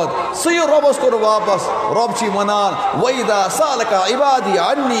امید گومت سی ربس کور واپس رب چی ونان وَإِذَا سَأَلَكَ عِبَادِي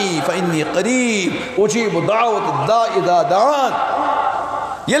عَنِّي فَإِنِّي قَرِيبٌ أُجِيبُ دَعْوَةَ الدَّاعِ إِذَا دَعَانِ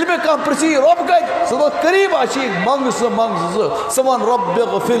یل میں کانٛہہ پرژھی رب کتہِ ژٕ وَن قریب آچھی منگ ژٕ وَن رب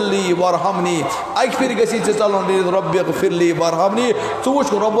اغفر لی وارحمنی اکہِ پھِرِ گژھی ژےٚ ژلُن رب اغفر لی وارحمنی ژٕ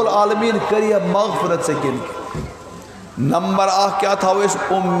وٕچھ رب العالمین کریہ مغفرت ژےٚ کِنۍ نمبر 1 کیا تھاو اس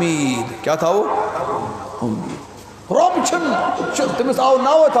امید کیا تھاو امید رب چھن تمس آو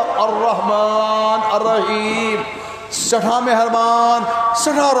ناو تھا الرحمن الرحیم سٹھا مہربان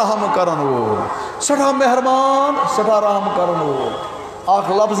سٹھا رحم کرن وول سٹھا مہربان سٹھا رحم کرن وول اخ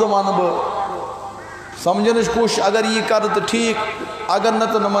لفظ ون بہ سمجھنچ کوشش اگر یہ کر تو ٹھیک اگر نہ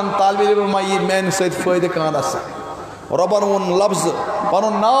تو نمن طالب علم یہ میانہ سۭتۍ فٲیدٕ کانٛہہ آسان ربن وون لفظ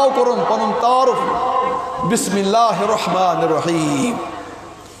پنُن ناو کوٚرُن پنُن تعارف بسم اللہ الرحمن الرحیم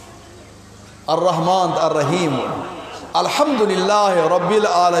الرحمن الرحیم الحمدللہ رب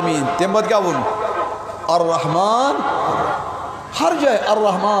العالمین تم بعد کیا ون الرحمن ہر جائے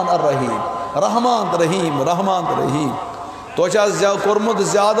الرحمن الرحیم رحمان رحیم رحمان رحیم تو چاہ کورمت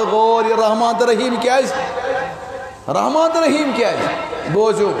زیادہ غور یہ رحمان رحیم کیا ہے رحمان رحیم کیا ہے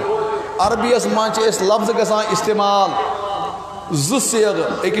بوزو عربی اس مان چھ اس لفظ گژھان استعمال زٕ صیغ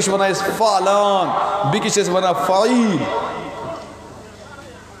أکِس چھِ وَنان أسۍ فعلان بیٚکِس چھِ أسۍ وَنان فعیل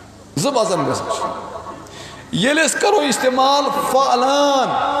زٕ وزن گژھان ییٚلہِ أسۍ کرو استعمال فعلان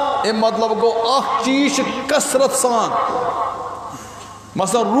اَمہِ مطلب گوٚو اکھ چیٖز چھِ کثرت سان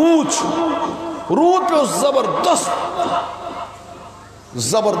مثلا روٗد پیٚو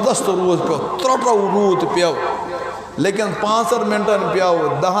زبردست روٗد پیٚو ترٛٹرو روٗد پیٚو لیکن 5 منٹن پیٚو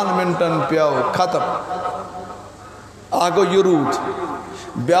 10 منٹن پیٚو ختم اکھ گوٚو یہِ روٗد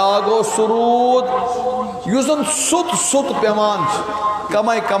بیٛاکھ گوٚو سُہ روٗد یُس زن سوٚت پیٚوان چھُ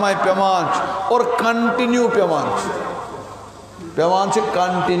کمے پیٚوان چھُ اور کنٹِنیوٗ پیٚوان چھُ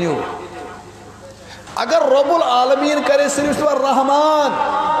کنٹِنیوٗ اگر رب العالمین کرے صرف رحمان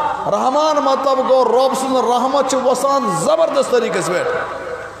رحمان مطلب گو رب سن رحمت وسان زبردست طریقے سے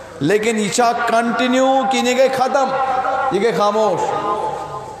لیکن یہ چھا کنٹینیو کی نہیں گئی ختم یہ گئی خاموش.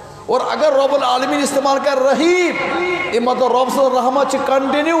 اور اگر رب العالمین استعمال کر رحیم یہ مطلب رب سن رحمت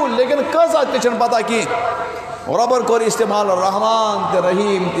کنٹینیو لیکن کزا تچن پتہ کی ربر کور استعمال رحمان تے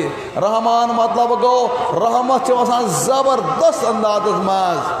رحیم تے. رحمان مطلب گو رحمت وسان زبردست انداز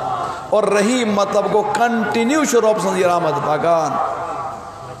ماز اور رحیم مطلب گو کنٹینیو رب سن یہ رحمت پکان.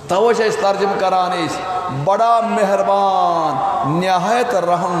 توش اس ترجم کران اس بڑا مہربان نہایت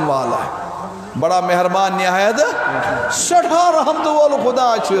رحم والا بڑا مہربان نہایت سٹھا رحمت وول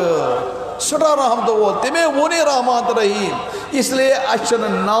خدا سٹھا رحمت وول تمہیں ونی رحمت رحیم. اس لیے اچھن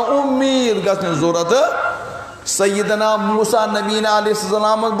نا امید گھن ضرورت. سیدنا موسیٰ نبینا علیہ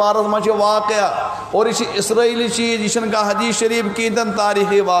السلام بارد مجھ واقعہ اور یہ اسرائیلی چیز یہ کا حدیث شریف کی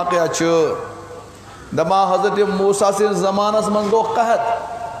تاریخی واقعہ دما حضرت موسیٰ سے زمانہ من گو قحط.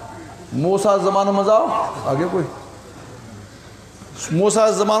 موسیٰ زمانہ مز آؤ آگے کوئی موسیٰ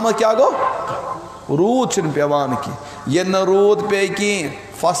زمانہ میں کیا گو رود چھن پیوان کی یہ نہ رود پہ کی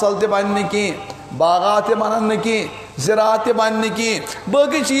فصل تے بننے کی باغات تے بننے کی زراعت تے بننے کی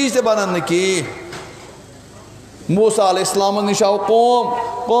باقی چیز تے بننے کی. موسیٰ علیہ السلام نشاو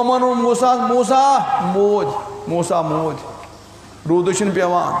قومن موسیٰ موج رودشن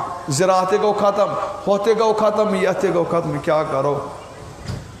پیوان زراعت کو ختم ہوتے گو ختم یہتے گو ختم کیا کرو.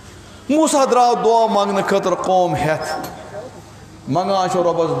 موسیٰ دراو دعا مانگنے خطر قوم ہیت منگا شو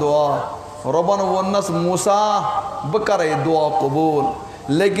ربس دعا ربن ونس موسیٰ بکرے دعا قبول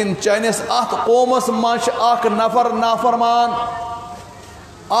لیکن چینس آت قومس منش آک نفر نافرمان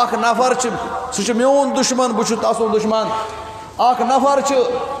آک نفر سوچ میون دشمن بچو تاسو دشمن آک نفر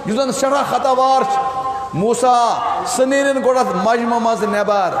جزن شرح خطاوار موسیٰ سنیرین گوڑت مجمع مز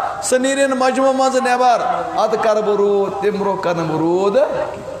نیبر سنیرین مجمع مز نیبر اد کر برود تمرو کن برود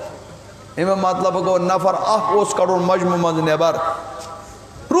اما مطلب گو نفر اس کڑون مجمع مز نیبر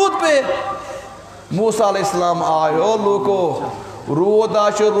رود پہ موسیٰ علیہ السلام آئے لوکو رود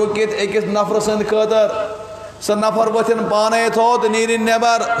آش رکیت ایکس نفر سند قدر سہ نفر وتھن پانے تھوت نیرین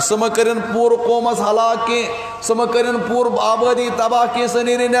نیبر سم کرن پور قومس ہلاک کی سم کرن پور آبادی تباہ کی سہ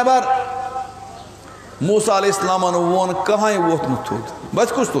نیرین نیبر. موسیٰ علیہ السلام وون کہاں ووت نہ تھوت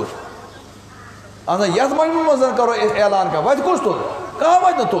بت کس تھوت انا یت مجمع مزن کرو اعلان کا بت کس تھوت کہاں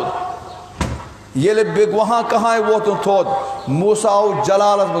وت نہ تھوت یہ بگ وہاں کہاں ووت نہ تھوت. موسیٰ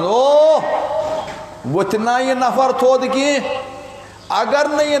جلالت مز وت نہ یہ نفر تھوت کی اگر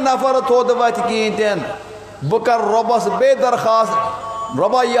نہ یہ نفر تھوت وت کی تین بکر ربس بے درخواست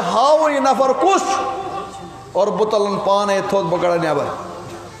ربا یہ ہاو یہ نفر کس اور بطلن پانے تھوت بکڑا نیبر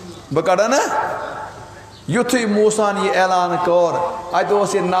بکڑا نا یتھی موسیٰ یہ اعلان کر اتو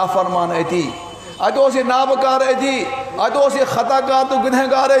یہ نافرمان اتی اتو یہ نابکار اتی اتو یہ خطا کار تو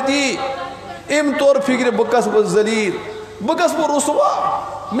گنہگار اتی ام طور فکر بکس بہ ذلیل بکس بہ رسوا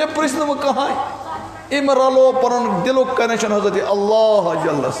میں پرسن وہ کہاں ام رلو پرن دلو کنیکشن حضرت اللہ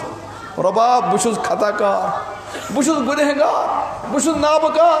جلسہ ربا بشوز خطا کار بشوز گنہگار بشوز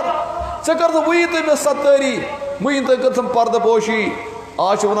نابکار ثکر تو وہی تو میں ستاری وہی تو کرتم پرد پوشی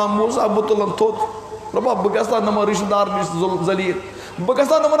آج ونا موسیٰ بطلن تھوت ربا بگستا نمن رشتہ دار نش ذلیل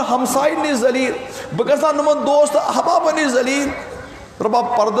بگستا نمن ہمسائی نش ذلیل بگستا نمن دوست احباب نش ذلیل ربا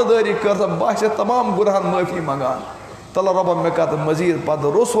پرد داری کرتا باش تمام گناہن معافی منگان تلا ربا میں کہتا مزید پد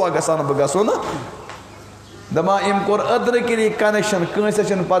رسوا گسان بگسو نا دما ام کور ادرک لی کنیکشن کنسے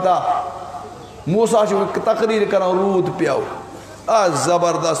چھن پتا موسیٰ چھو تقریر کرن رود پیو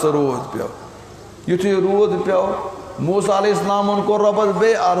زبردست رود پیو یتھی رود پیو موسیٰ علیہ السلام ان کو ربت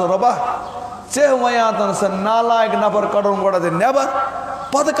بے ربا چہ ویاتن سن نالائک نفر کڑن گوڑا دے نیبر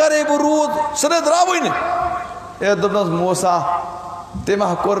پت کرے بو رود سنے دراوئی نے اے دبنس موسیٰ تیمہ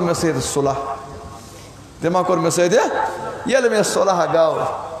کور میں سید صلح تیمہ کور میں سید یل میں صلح گاو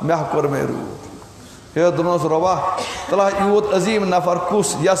میں کور میں رود یہ دنوس روا تلا یوت عظیم نفر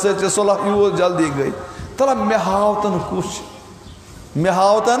کس یا سچ صلح یوت جلدی گئی تلا مہاوتن کس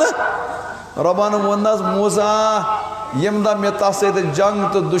مہاوتن ربان ونس موسیٰ یم دا میتا سید جنگ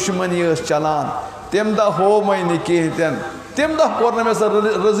تو دشمنی اس چلان تم دا ہو میں نکیتن تم دا کرنے میں سے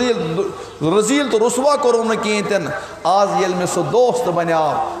رزیل تو رسوا کرو نکیتن آج یل میں سے دوست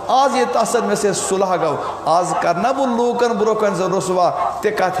بنیاو آج یہ تاثر میں سے صلح گو آج کرنا بو لوکن بروکن سے رسوا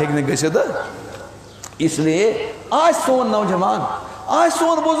تکا تھیکنے گئی سے دا. اس لیے آج سون نوجوان آج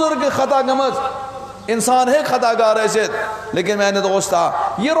سون بزرگ خطا گمز انسان ہے خطا گار ایسے لیکن میں نے دوستا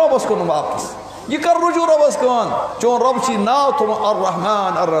یہ روبس کو واپس یہ کر رجوع ربس کن چون رب چی ناو تم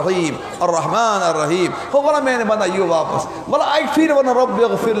الرحمن الرحیم الرحمن الرحیم ہو بلا میں نے بنا یہ واپس بلا ایک پھر بنا رب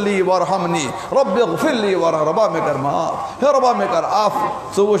اغفر لی ورحمنی رب اغفر لی ورحم ربا میں کر معاف ہے ربا میں کر آف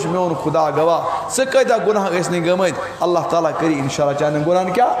سوش میں ان خدا گواہ سکیدہ گناہ اس نے گمید اللہ تعالیٰ کری انشاءاللہ چاہنے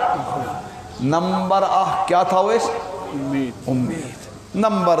گناہ کیا نمبر کیا تھا وہ اس امید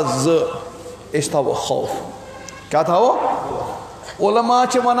نمبر اس تھا وہ خوف کیا تھا وہ علماء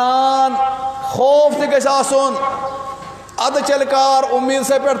چھ ونان خوف تہ گژھِ آسُن اد چل کار امید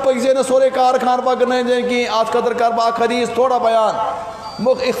سے پہ پکزے نا سورے کار خان پکن جائیں کہ آج قدر کر با حدیث تھوڑا بیان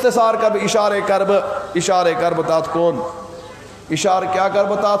مخ اختصار کر اشارے کر بتات کون اشارہ کیا کر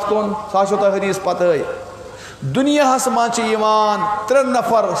بتات کون ساشو تا حدیث پتہ ہے دنیا ہس مان چھ ایمان 3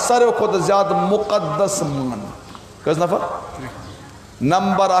 نفر سارے کھت زیادہ مقدس مان کس نفر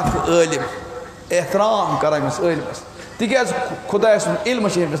نمبر 1 عالم احترام کران اس علمس تکیاز خدا سن علم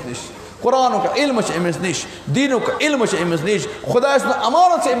چھ امس نش قرآن کا علم چھ امس نش دین کا علم چھ امس نش خدا سن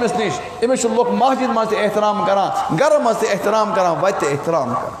امانت چھ امس نش امس لوگ مسجد مز احترام کران گھر مز احترام کران وت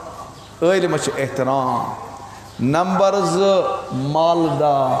احترام کران علم چھ احترام نمبر 2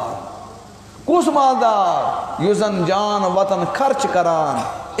 مالدار کس مالدار یوزن جان وطن خرچ کران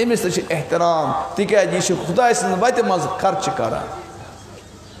امس چھ احترام تکیاز یہ خدا سن وت مز خرچ کران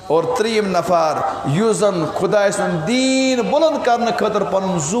اور 3 نفر یوزن خدا سن دین بلند کرنے خاطر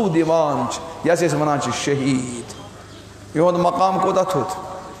پن زو دیوان یس اس ونان شہید یہ مقام کوتا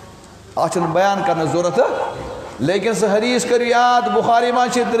تھوت آچن بیان کرنے ضرورت لیکن سہ حدیث کرو یاد بخاری ماں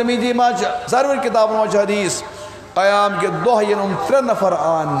ترمذی ماں سرور کتاب ماں حدیث قیام کے دہ ین 3 نفر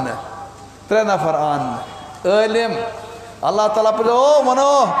آن 3 نفر آن عالم اللہ تعالیٰ پر او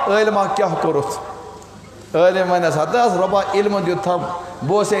منو علمہ کیا کرت علم ونس حدث ربا علم دیتھم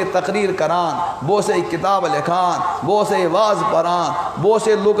بو سے تقریر کران بو سے کتاب لکھان بو سے واز پران بو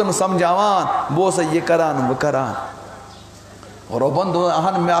سے لوگن سمجھاوان بو سے یہ کران وہ کران اور ربن دو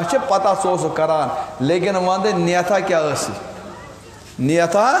اہن میں اچھے پتہ سوس کران لیکن وہاں نیتا کیا اسی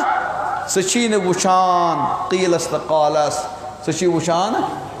نیتا سچین وچان قیل استقالس سچی وچان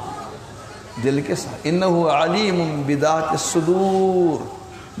دل کے ساتھ انہو علیم بذات الصدور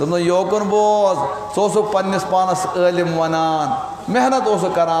دونوں یوکن بوز سوسو پنس پانس علم ونان محنت اوسو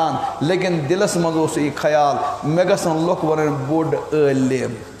کران لیکن دلس مز اوسو یہ خیال میں گژھن لوک ونن بوڑ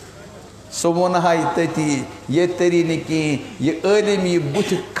علم سو ونہائی تتی یہ تری نکی یہ علم یہ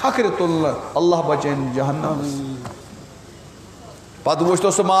بت کھکر تلن اللہ بچین جہنم پتہ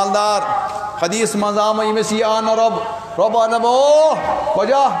وچھتو سو مالدار حدیث مز آم یمس یہ آن رب آنم او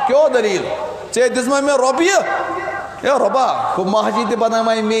وجہ کیوں دلیل ژے دزمہ میں رب یا ربا کو مسجد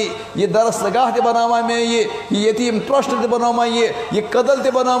بناوائیں میں یہ درس گاہ تے بناوائیں میں یہ یتیم ٹرسٹ تے بناوائیں یہ قتل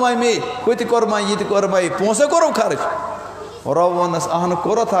تے بناوائیں میں کوئی تے کرمائیں یہ تے کرمائیں پونسے کرو خرچ رب ونس اہن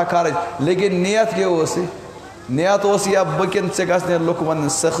کرو تھا خرچ لیکن نیت کیا ہوسی نیت ہوسی اب بکن سے گھسنے لوگ ون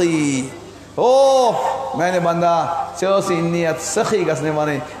سخی میں نے بندہ چوسی نیت سخی گھسنے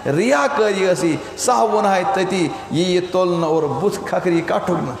وانے ریا کری گسی سہ ونہائی تتی یہ تولن اور بت کھکری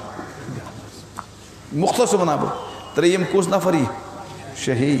کٹھگنا مختصر بنا بو 3 کس نفری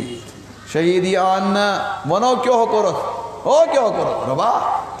شہیدی آننا ونو کیوں ہو کرت ربا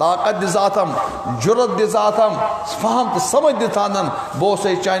طاقت دی ذاتم جرت دی ذاتم فہم سمجھ دی تھانن بو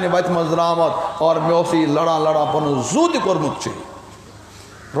سے چائنے ویت مزرامت اور میں اسی لڑا پنو زود کرمت چھے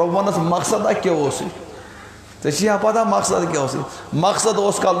رب ونس مقصد کیا ہو سی تیسی ہاں پتا مقصد کیا ہو سی مقصد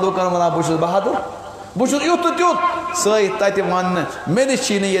اس کا لوکن ونا بوشت بہادر بوشت یوت تیوت سائی تاتی ون میں نے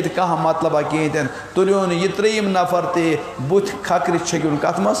چینے یہ کہاں مطلب کہتے ہیں تلیون یہ 3 نفر تے بوت کھکری چھگیون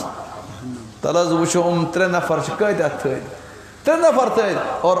کتمس تلز وچو 3 نفر چھکایت تھے 3 نفر تھے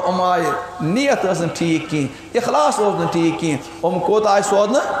اور آئے نیت اسن ٹھیک کی اخلاص اسن ٹھیک کی کوت آئے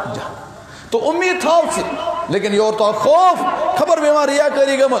سواد نا تو امید تھا سے لیکن یور تو خوف خبر بیمار ریا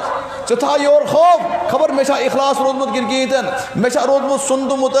کری گمت چتھا یور خوف خبر میں اخلاص روزمت کن کیتن میں روزمت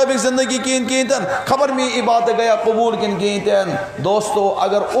سنت مطابق زندگی کیتن خبر میں عبادت گیا قبول کن کیتن دوستو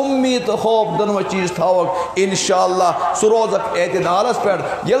اگر امید خوف دونوں چیز تھاوک انشاءاللہ سو روزک اعتدالس پر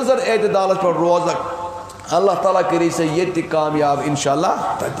یلزر اعتدالس پر روزک اللہ تعالیٰ کری سے یہ تی کامیاب انشاءاللہ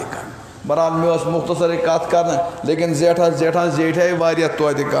تدکن برحال میں اس مختصر کات کرنا لیکن زیٹھا واریہ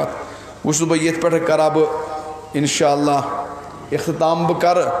تویت کات وچھو بہ یہ پہ کرب انشاءاللہ اختتام بہ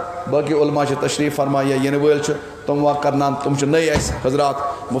کر باقی علماء تشریف فرمایا ین ول تم وا کرنان تم نئی اس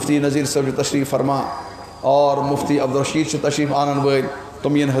حضرات مفتی نظیر صاحب تشریف فرما اور مفتی عبدالرشید تشریف آنن ول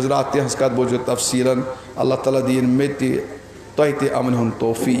تم ین حضرات تہذ کت بوجھو تفصیلا اللہ تعالیٰ دین میں تہ امن ہن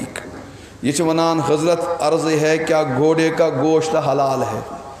توفیق یہ ونان حضرت عرض ہے کیا گھوڑے کا گوشت حلال ہے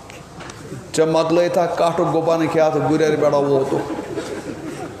چھ مکلے تھا کاٹو گوپان کیا تو گریر بیڑا وہ تو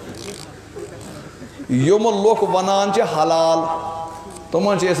یم لوگ ونان حلال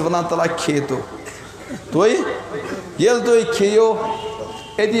تمن ونان تلا کھیتو تھی یل تھی کھیو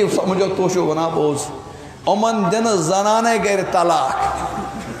اتی سمجھو تو ونان بوز امن دن زنانے گر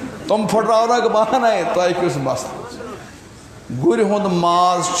طلاق تم پھٹراونک بہانے تہ کس مسئلہ گر ہند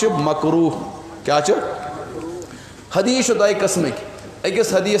ماز مکروہ کیا حدیث دۄیہِ قسمٕکۍ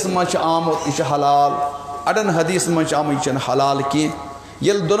أکِس حدیث منٛز آمُت یہِ چھُ حلال اڑن حدیث منٛز آمُت یہِ چھُنہٕ حلال کینٛہہ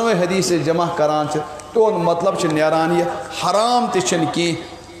ییٚلہِ دۄنوَے حدیث جمع کران چھِ تِہُنٛد مطلب چھُ نیران یہِ حرام تہِ چھُنہٕ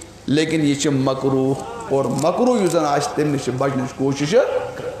کینٛہہ لیکن یہِ چھُ مکروہ اور مکروہ یُس زن آسہِ تمہِ نِش چھِ بچنٕچ کوٗشِش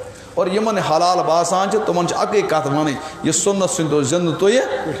اور یمن حلال باسان چھِ تِمن چھِ اکٕے کتھ ونٕنۍ یہِ سنت ژھٕنۍتو زندٕ تُہۍ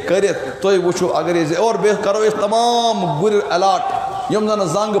کٔرِتھ تُہۍ وٕچھِو اگر اور بیٚیہِ کرو أسۍ تمام گُرۍ الاٹ یم زن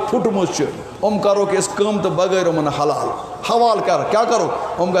زنگ پھُٹمٕژ چھِ کرو کہ قۭمتہٕ بغٲر یِمن حلال حوالہٕ کیٛاہ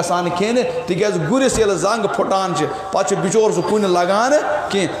کرو گژھان کھیٚنہِ تِکیٛازِ گُرِس ییٚلہِ زنگ پھُٹان چھِ پتہٕ چھُ بِچور سُہ کُنہِ لگان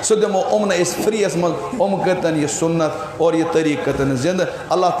کینٛہہ سُہ دِمو یِمنٕے أسۍ فری یس منٛز کٔرتن یہِ سنت اور یہِ طریٖقہٕ کٔرتن زندٕ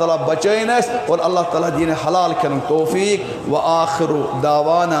اللہ تعالیٰ بچٲیِن اَسہِ اور اللہ تعالیٰ دِیِن حلال کھٮ۪نُک توفیٖق و آخِرُ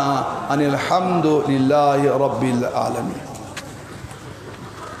دعوانا ان الحمد للہ رب العالمین.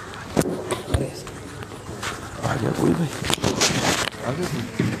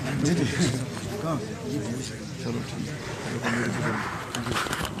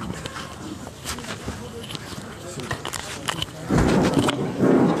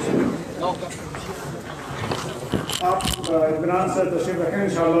 آپ اطمینان سے تشریف رکھیں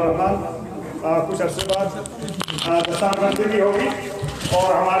انشاءاللہ الرحمن. کچھ عرصے بعد دستار بندی بھی ہوگی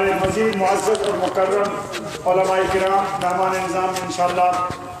اور ہمارے مزید معزز اور مکرم علماء کرام مہمان نظام انشاءاللہ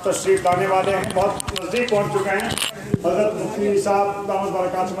تشریف لانے والے ہیں. بہت نزدیک پہنچ چکے ہیں. حضرت مفتی صاحب دامت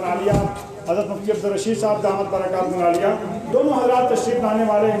برکات منالیہ, حضرت مفتی عبدالرشید صاحب دامت برکات منالیہ, دونوں حضرات تشریف لانے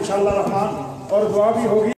والے ہیں انشاءاللہ الرحمن اور دعا بھی ہوگی.